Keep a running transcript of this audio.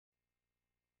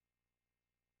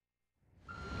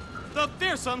The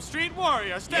fearsome street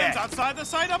warrior stands outside the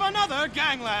site of another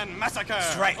gangland massacre.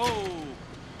 That's right. Oh,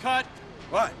 cut.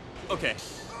 What? Okay.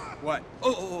 What?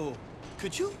 Oh.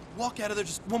 Could you walk out of there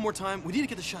just one more time? We need to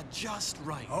get the shot just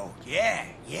right. Oh,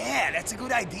 yeah, that's a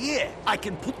good idea. I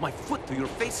can put my foot to your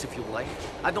face if you like.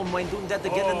 I don't mind doing that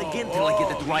again and again till I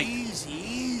get it right.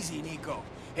 Easy, Nico.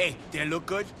 Hey, did it look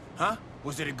good? Huh?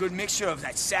 Was it a good mixture of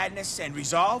that sadness and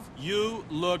resolve? You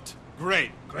looked great.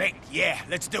 Great, yeah,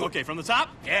 let's do it. Okay, from the top?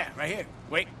 Yeah, right here.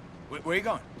 Wait, where are you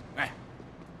going? Right.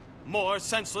 More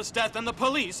senseless death than the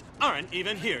police aren't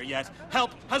even here yet.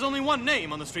 Help has only one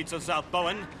name on the streets of South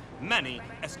Bowen. Manny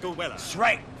Escuela. That's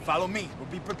right. Follow me. We'll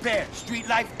be prepared. Street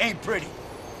life ain't pretty.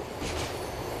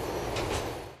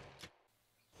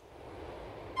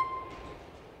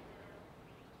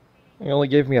 He only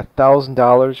gave me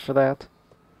 $1,000 for that.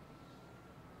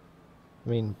 I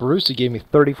mean, Brucey gave me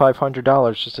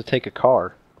 $3,500 just to take a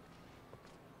car.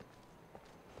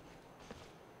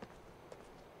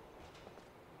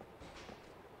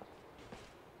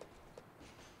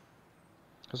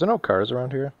 Is there no cars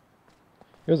around here?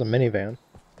 Here's a minivan.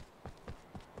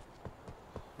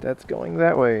 That's going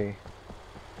that way.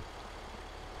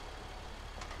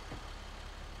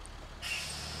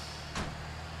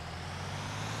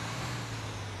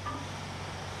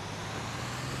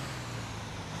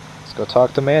 Let's go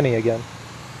talk to Manny again.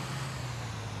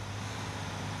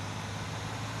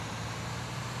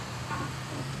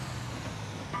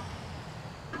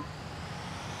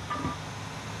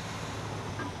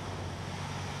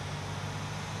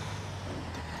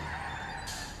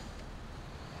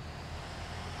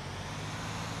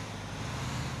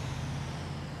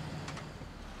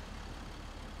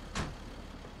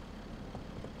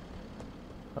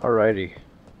 Alrighty.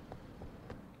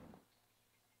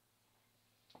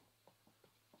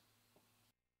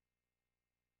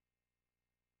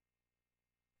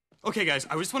 Okay, guys,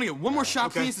 I just want to get one more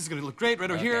shot, please. This is going to look great right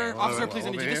over here. Officer, please,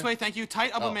 I need you this way. Thank you.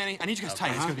 Tight up with Manny. I need you guys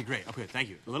tight. It's going to be great. Okay, thank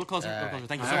you. A little closer,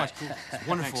 Thank you so much. It's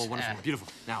wonderful, beautiful.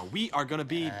 Now, we are going to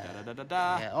be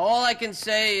Yeah, all I can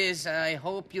say is I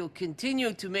hope you'll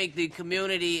continue to make the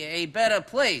community a better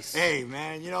place. Hey,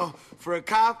 man, for a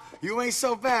cop, you ain't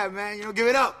so bad, man. Give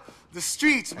it up. The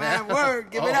streets, man. Word,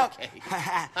 give it up.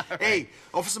 Hey,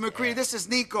 Officer McCready, this is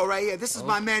Nico right here. This is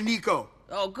my man, Nico.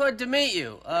 Oh, good to meet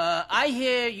you. I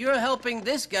hear you're helping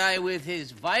this guy with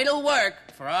his vital work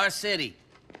for our city.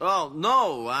 Oh,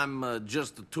 no, I'm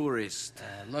just a tourist.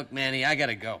 Look, Manny, I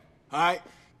gotta go. All right.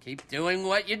 Keep doing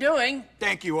what you're doing.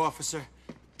 Thank you, officer.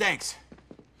 Thanks.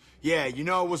 Yeah,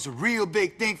 it was a real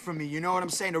big thing for me, you know what I'm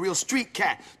saying? A real street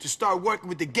cat to start working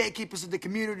with the gatekeepers of the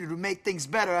community to make things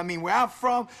better. I mean, where I'm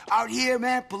from, out here,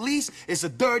 man, police is a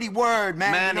dirty word,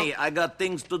 man. Manny, I got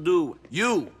things to do.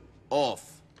 You, off.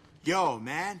 Yo,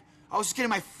 man, I was just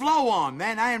getting my flow on,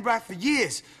 man. I ain't rap for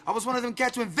years. I was one of them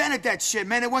cats who invented that shit,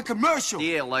 man. It went commercial.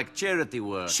 Yeah, like charity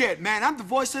work. Shit, man, I'm the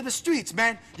voice of the streets,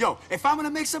 man. Yo, if I'm gonna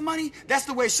make some money, that's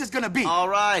the way shit's gonna be. All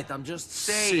right, I'm just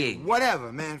saying. Shit,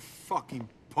 whatever, man. Fucking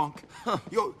punk.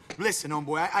 Yo, listen,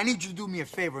 homeboy, I need you to do me a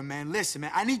favor, man. Listen,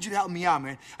 man, I need you to help me out,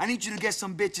 man. I need you to get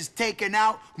some bitches taken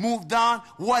out, moved on,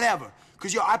 whatever.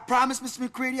 Because, yo, I promised Mr.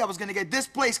 McCready I was going to get this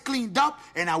place cleaned up,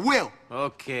 and I will.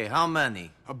 Okay, how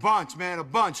many? A bunch, man, a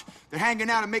bunch. They're hanging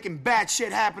out and making bad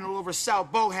shit happen all over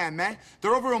South Bohan, man.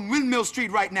 They're over on Windmill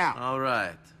Street right now. All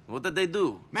right. What did they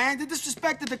do? Man, they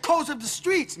disrespected the codes of the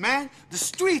streets, man. The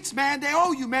streets, man, they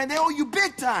owe you, man. They owe you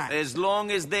big time. As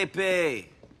long as they pay.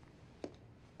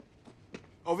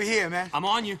 Over here, man. I'm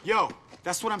on you. Yo,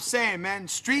 that's what I'm saying, man.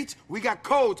 Streets, we got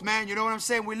codes, man. You know what I'm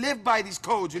saying? We live by these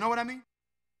codes, you know what I mean?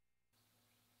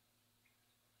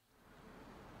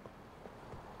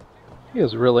 He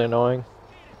is really annoying.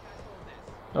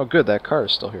 Oh good, that car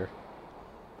is still here.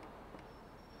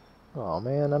 Oh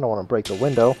man, I don't want to break the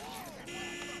window.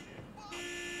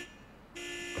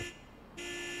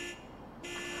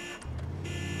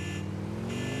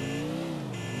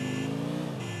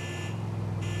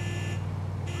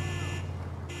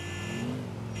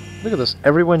 Look at this,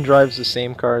 everyone drives the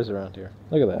same cars around here.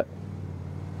 Look at that.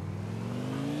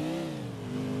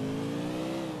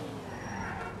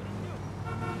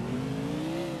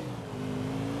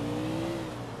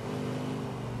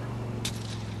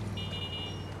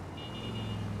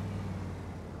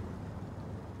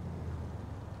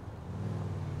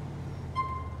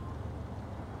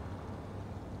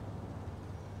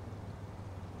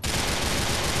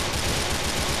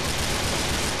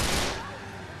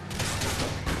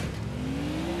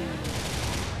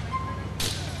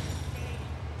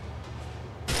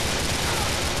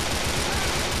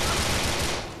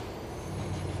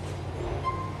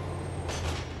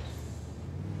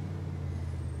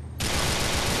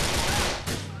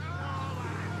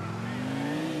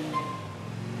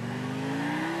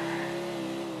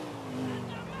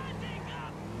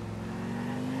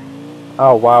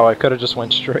 Oh wow, I could have just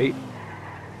went straight.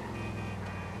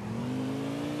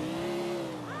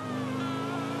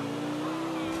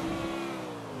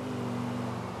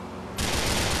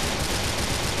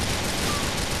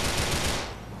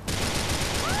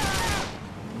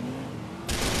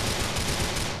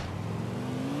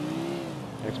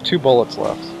 I have 2 bullets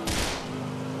left.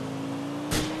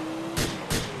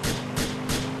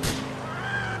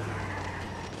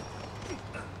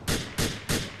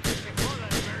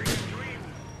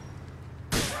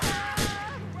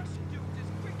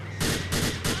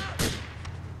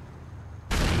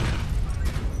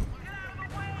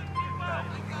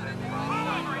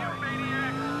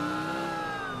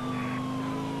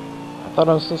 I thought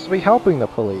I was supposed to be helping the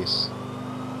police.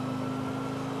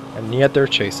 And yet they're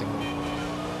chasing me.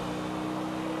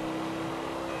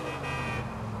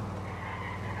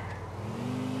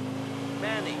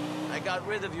 Manny, I got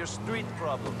rid of your street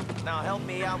problem. Now help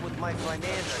me out with my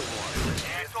financial one.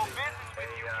 Yeah, so business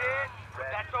with you, kid. But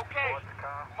that's okay.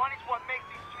 Money's what makes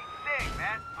these streets sing,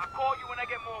 man. I'll call you when I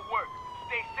get more work.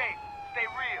 Stay safe. Stay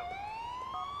real.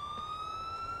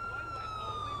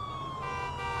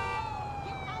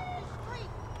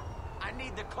 I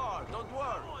need the car, don't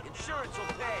worry. Insurance will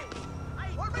pay.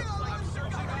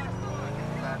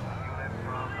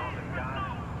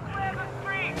 Clear the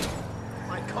street.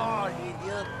 My car,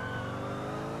 idiot.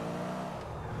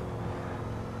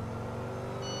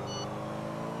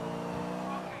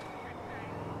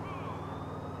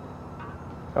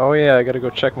 Oh yeah, I gotta go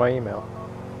check my email.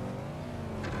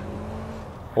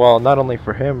 Well, not only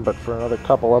for him, but for another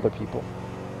couple other people.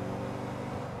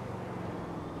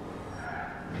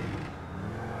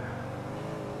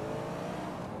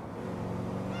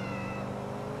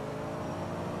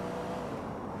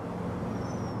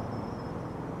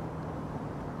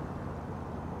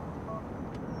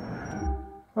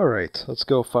 Alright, let's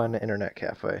go find an internet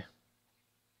cafe.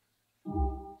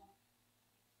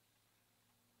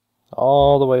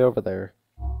 All the way over there.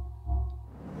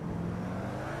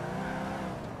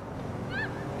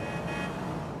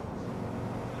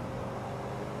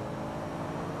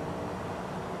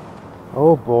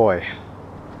 Oh boy.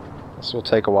 This will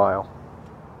take a while.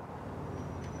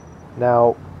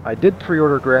 Now, I did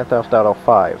pre-order Grand Theft Auto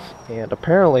 5, and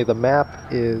apparently the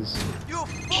map is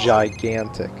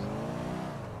gigantic.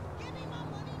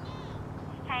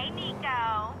 Hey,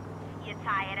 Nico. You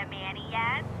tired of Manny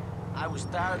yet? I was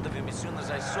tired of him as soon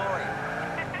as I saw him.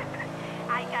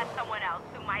 I got someone else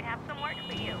who might have some work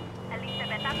for you.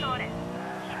 Elizabeth Torres.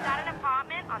 She's got an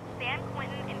apartment on San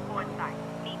Quentin in Forsyth.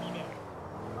 Meet me there.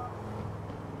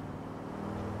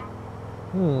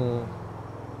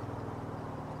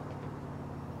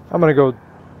 I'm gonna go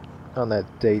on that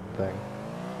date thing.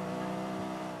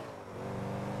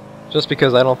 Just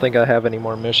because I don't think I have any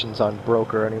more missions on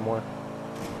Broker anymore.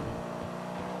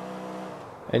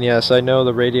 And yes, I know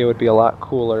the radio would be a lot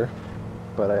cooler,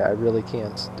 but I really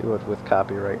can't do it with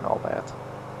copyright and all that.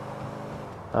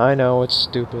 I know, it's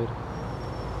stupid.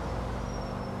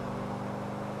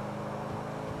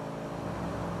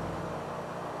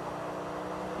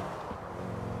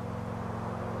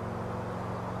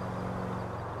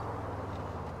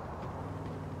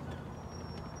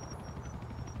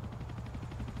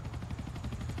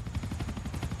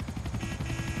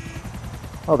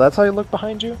 Oh, that's how you look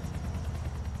behind you?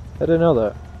 I didn't know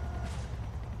that.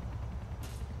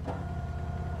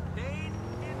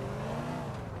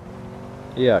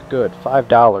 Yeah, good.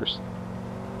 $5.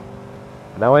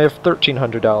 Now I have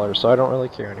 $1,300, so I don't really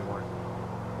care anymore.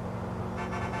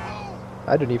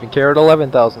 I didn't even care at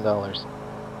 $11,000.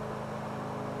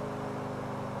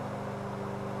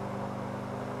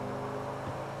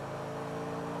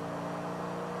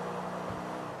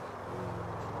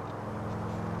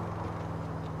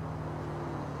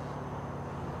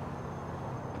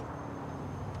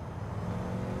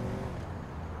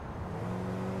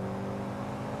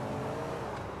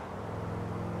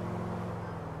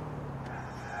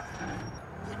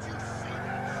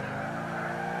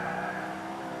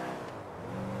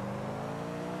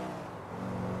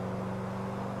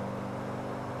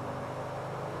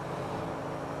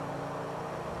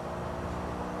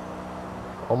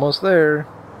 Almost there.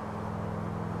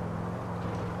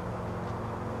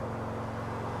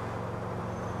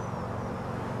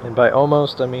 And by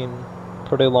almost, I mean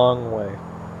pretty long way.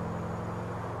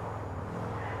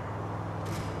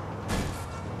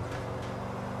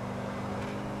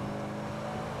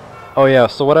 Oh yeah,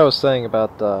 so what I was saying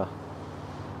about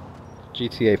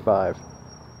GTA 5.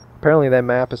 Apparently that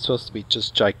map is supposed to be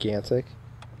just gigantic.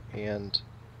 And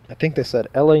I think they said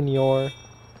LA New York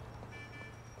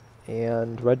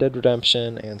and Red Dead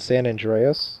Redemption and San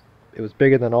Andreas. It was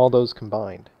bigger than all those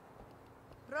combined.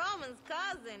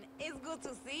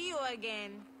 Nico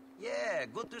again. Yeah,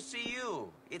 good to see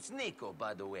you. It's Nico,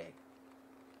 by the way.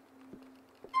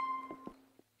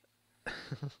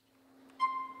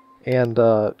 And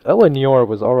Eleanor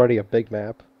was already a big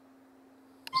map,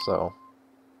 so...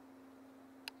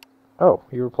 Oh,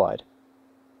 he replied.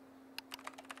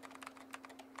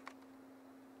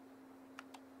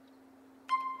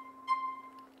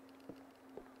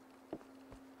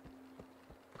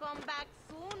 Come back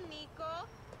soon, Nico.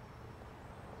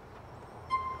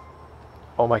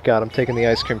 Oh my god, I'm taking the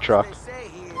ice cream truck. They say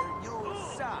here, you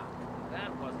suck.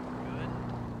 That wasn't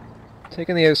good.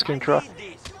 Taking the ice cream truck.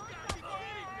 Need this.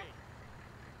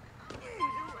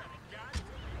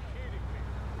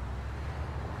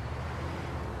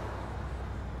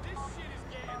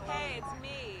 Hey, it's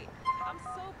me. I'm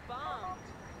so bummed.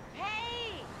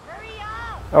 Hey, hurry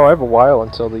up! Oh, I have a while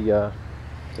until the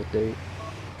date.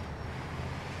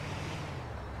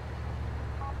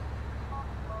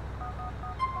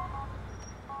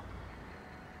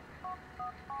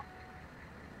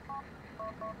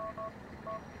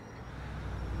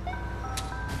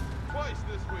 Twice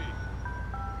this week.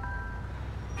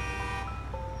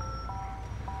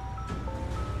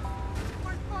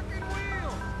 My fucking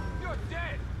wheel! You're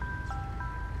dead!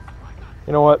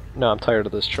 You know what? No, I'm tired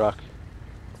of this truck.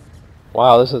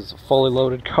 Wow, this is a fully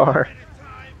loaded car.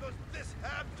 Time does this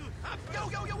have to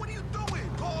happen? Yo, what are you doing?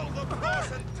 Call the boss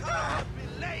and tell him I'll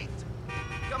be late!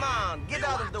 Come on, get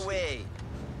out of the way.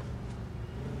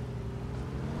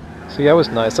 See, that was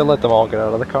nice. I let them all get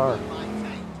out of the car.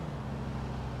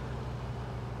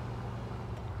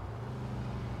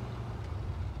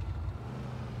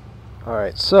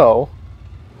 Alright, so...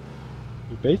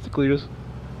 we basically just...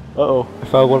 Uh-oh, I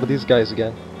found one of these guys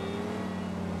again.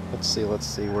 Let's see,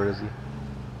 where is he?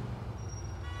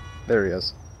 There he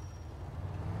is.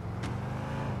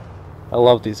 I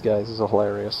love these guys, these are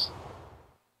hilarious.